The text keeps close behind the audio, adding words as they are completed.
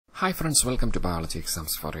Hi friends, welcome to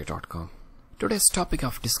biologyexamsforyou.com. Today's topic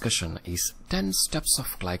of discussion is 10 steps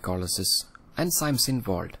of glycolysis, enzymes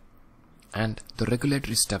involved, and the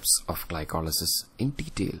regulatory steps of glycolysis in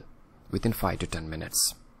detail within 5 to 10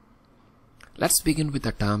 minutes. Let's begin with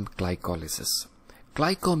the term glycolysis.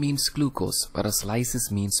 Glyco means glucose, whereas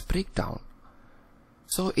lysis means breakdown.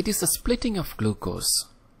 So it is the splitting of glucose,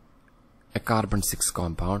 a carbon-6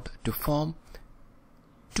 compound, to form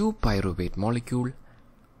 2 pyruvate molecule,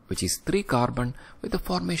 which is 3 carbon, with the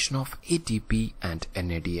formation of ATP and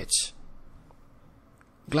NADH.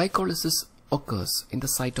 Glycolysis occurs in the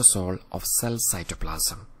cytosol of cell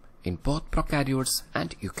cytoplasm in both prokaryotes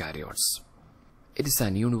and eukaryotes. It is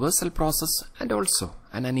an universal process and also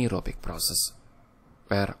an anaerobic process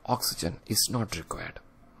where oxygen is not required.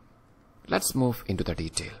 Let's move into the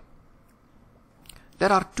detail.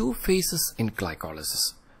 There are 2 phases in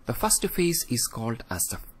glycolysis. The first phase is called as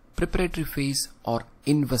the preparatory phase or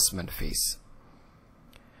investment phase,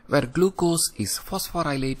 where glucose is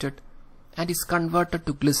phosphorylated and is converted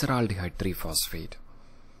to glyceraldehyde 3-phosphate,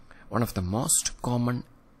 one of the most common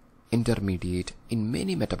intermediate in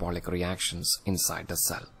many metabolic reactions inside the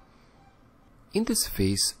cell. In this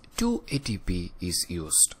phase, 2 ATP is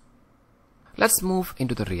used. Let's move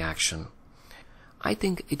into the reaction. I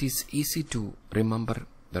think it is easy to remember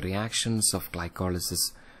the reactions of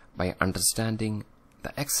glycolysis by understanding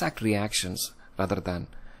the exact reactions rather than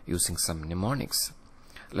using some mnemonics.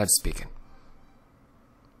 Let's begin.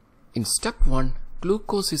 In step 1,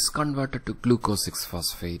 glucose is converted to glucose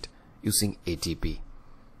 6-phosphate using ATP.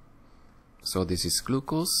 So this is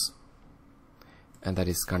glucose, and that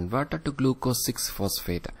is converted to glucose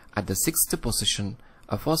 6-phosphate. At the 6th position,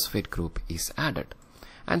 a phosphate group is added,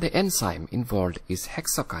 and the enzyme involved is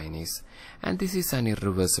hexokinase, and this is an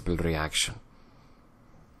irreversible reaction.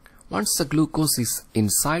 Once the glucose is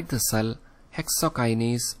inside the cell,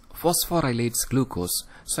 hexokinase phosphorylates glucose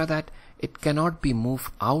so that it cannot be moved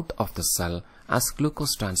out of the cell, as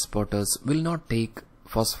glucose transporters will not take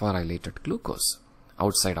phosphorylated glucose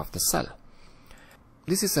outside of the cell.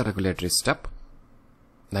 This is a regulatory step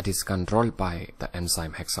that is controlled by the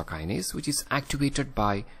enzyme hexokinase, which is activated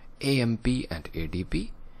by AMP and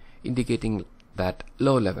ADP, indicating that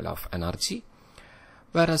low level of energy,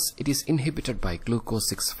 whereas it is inhibited by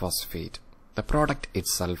glucose 6-phosphate, the product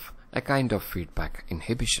itself a kind of feedback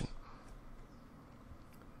inhibition.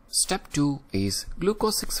 Step 2 is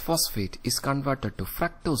glucose 6-phosphate is converted to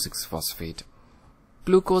fructose 6-phosphate.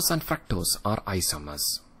 Glucose and fructose are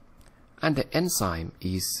isomers, and the enzyme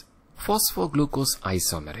is phosphoglucose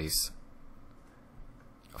isomerase.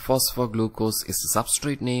 Phosphoglucose is the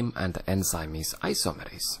substrate name and the enzyme is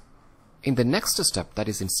isomerase. In the next step, that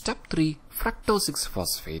is in step 3, fructose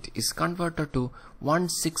 6-phosphate is converted to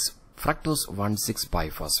fructose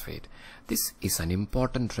 1,6-biphosphate. This is an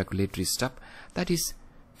important regulatory step that is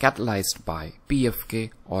catalyzed by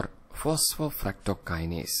PFK or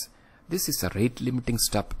phosphofructokinase. This is a rate-limiting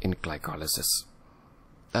step in glycolysis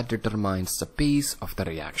that determines the pace of the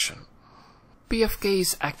reaction. PFK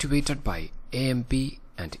is activated by AMP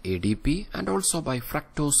and ADP and also by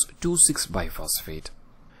fructose 2,6-biphosphate.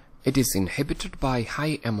 It is inhibited by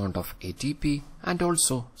high amount of ATP and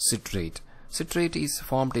also citrate. Citrate is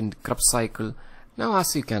formed in Krebs cycle. Now,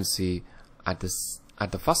 as you can see, at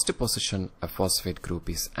the first position, a phosphate group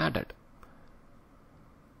is added.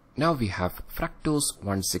 Now we have fructose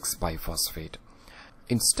 1,6-biphosphate.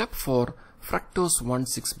 In step 4, fructose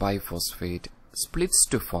 1,6-biphosphate splits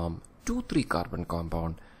to form 2 3-carbon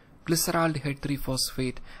compound, glyceraldehyde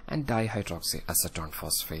 3-phosphate and dihydroxyacetone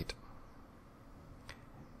phosphate.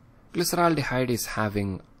 Glyceraldehyde is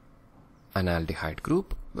having an aldehyde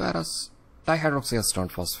group, whereas dihydroxyacetone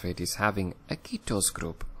phosphate is having a ketose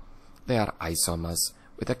group. They are isomers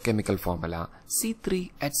with a chemical formula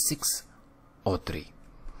C3H6O3.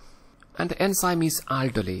 And the enzyme is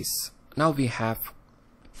aldolase. Now we have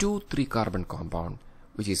 2 3-carbon compound,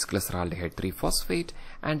 which is glyceraldehyde 3-phosphate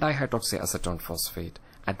and dihydroxyacetone phosphate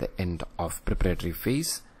at the end of preparatory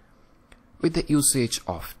phase, with the usage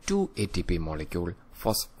of 2 ATP molecule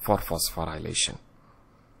for phosphorylation.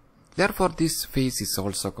 Therefore, this phase is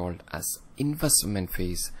also called as investment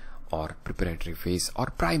phase or preparatory phase or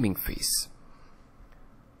priming phase.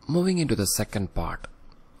 Moving into the second part.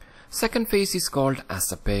 Second phase is called as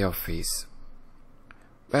the payoff phase,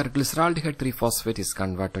 where glyceraldehyde 3-phosphate is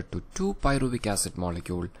converted to 2 pyruvic acid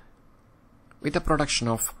molecule with the production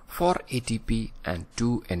of 4 ATP and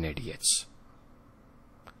 2 NADH.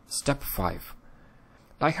 Step 5.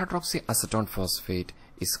 Dihydroxyacetone phosphate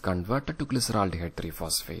is converted to glyceraldehyde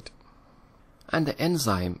 3-phosphate, and the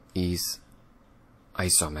enzyme is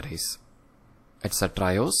isomerase. It's a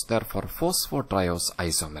triose, therefore phosphotriose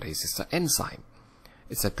isomerase is an enzyme.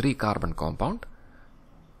 It's a 3-carbon compound.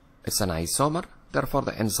 It's an isomer, therefore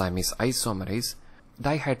the enzyme is isomerase.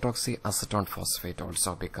 Dihydroxyacetone phosphate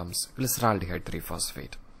also becomes glyceraldehyde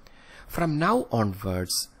 3-phosphate. From now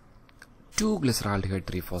onwards, 2 glyceraldehyde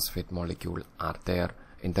 3-phosphate molecules are there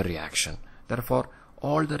in the reaction. Therefore,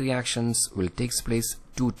 all the reactions will take place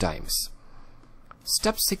 2 times.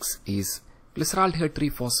 Step 6 is glyceraldehyde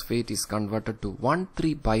 3-phosphate is converted to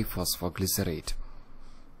 1,3-biphosphoglycerate.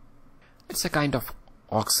 It's a kind of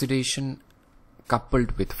oxidation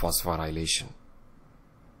coupled with phosphorylation.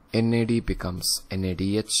 NAD becomes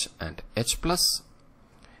NADH and H+,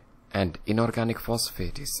 and inorganic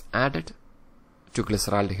phosphate is added to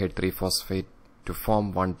glyceraldehyde 3-phosphate to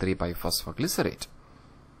form 1,3-biphosphoglycerate.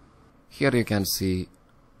 Here you can see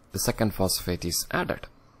the second phosphate is added.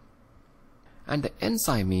 And the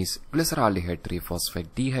enzyme is glyceraldehyde 3-phosphate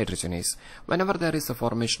dehydrogenase. Whenever there is a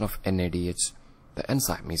formation of NADH, the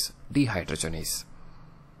enzyme is dehydrogenase.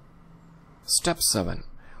 Step 7.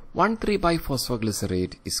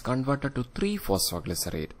 1,3-biphosphoglycerate is converted to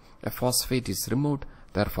 3-phosphoglycerate. A phosphate is removed,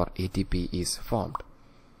 therefore ATP is formed.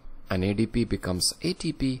 An ADP becomes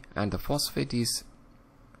ATP and the phosphate is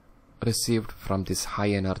received from this high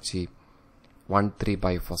energy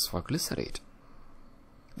 1,3-biphosphoglycerate.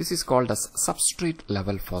 This is called as substrate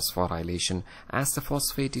level phosphorylation as the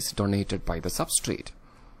phosphate is donated by the substrate.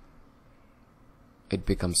 It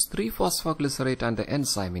becomes 3-phosphoglycerate and the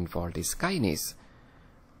enzyme involved is kinase.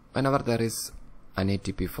 Whenever there is an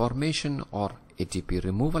ATP formation or ATP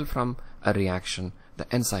removal from a reaction,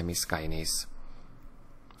 the enzyme is kinase.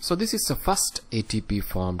 So this is the first ATP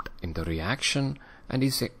formed in the reaction, and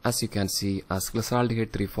as you can see, as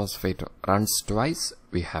glyceraldehyde 3-phosphate runs twice,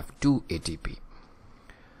 we have 2 ATP.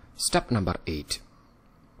 Step number 8.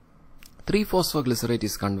 3-phosphoglycerate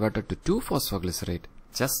is converted to 2-phosphoglycerate,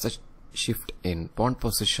 just a shift in bond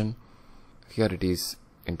position. Here it is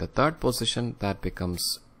in the 3rd position, that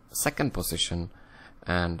becomes 2nd position,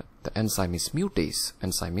 and the enzyme is mutase.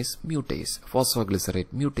 Enzyme is mutase.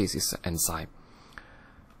 Phosphoglycerate mutase is the enzyme.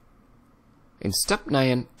 In step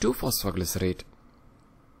 9, 2-phosphoglycerate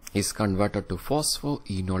is converted to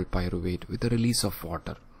phosphoenol pyruvate with the release of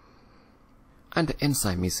water. And the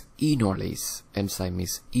enzyme is enolase. Enzyme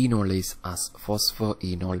is enolase as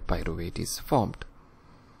phosphoenol pyruvate is formed.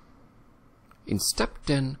 In step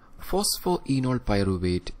 10, phosphoenol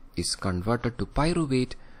pyruvate is converted to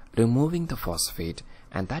pyruvate, removing the phosphate,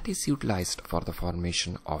 and that is utilized for the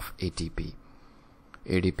formation of ATP.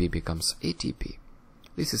 ADP becomes ATP.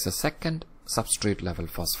 This is a second substrate level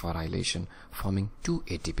phosphorylation forming 2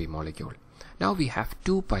 ATP molecule. Now we have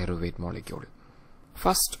 2 pyruvate molecule.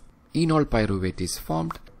 First, enol pyruvate is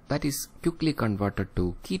formed, that is quickly converted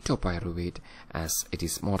to ketopyruvate as it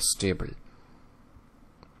is more stable.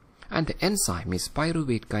 And the enzyme is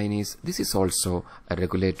pyruvate kinase. This is also a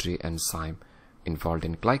regulatory enzyme involved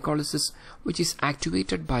in glycolysis, which is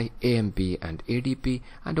activated by AMP and ADP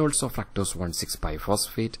and also fructose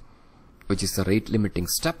 1,6-biphosphate, which is the rate limiting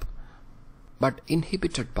step, but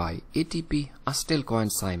inhibited by ATP, acetyl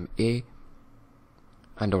coenzyme A,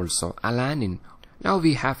 and also alanine. Now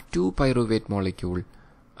we have 2 pyruvate molecule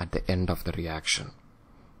at the end of the reaction.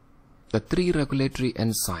 The 3 regulatory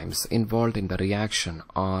enzymes involved in the reaction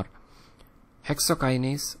are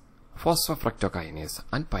hexokinase, phosphofructokinase,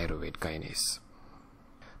 and pyruvate kinase.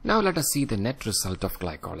 Now let us see the net result of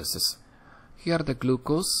glycolysis. Here the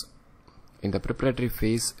glucose in the preparatory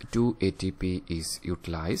phase 2 ATP is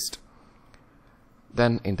utilized.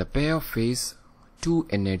 Then in the payoff phase 2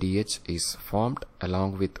 NADH is formed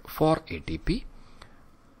along with 4 ATP.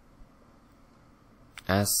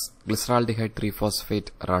 As glyceraldehyde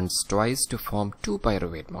 3-phosphate runs twice to form 2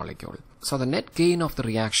 pyruvate molecule. So the net gain of the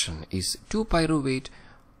reaction is 2 pyruvate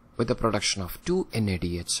with the production of 2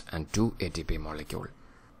 NADH and 2 ATP molecule.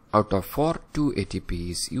 Out of 4, 2 ATP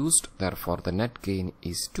is used, therefore the net gain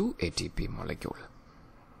is 2 ATP molecule.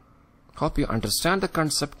 Hope you understand the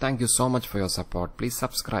concept. Thank you so much for your support. Please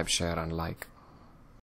subscribe, share and like.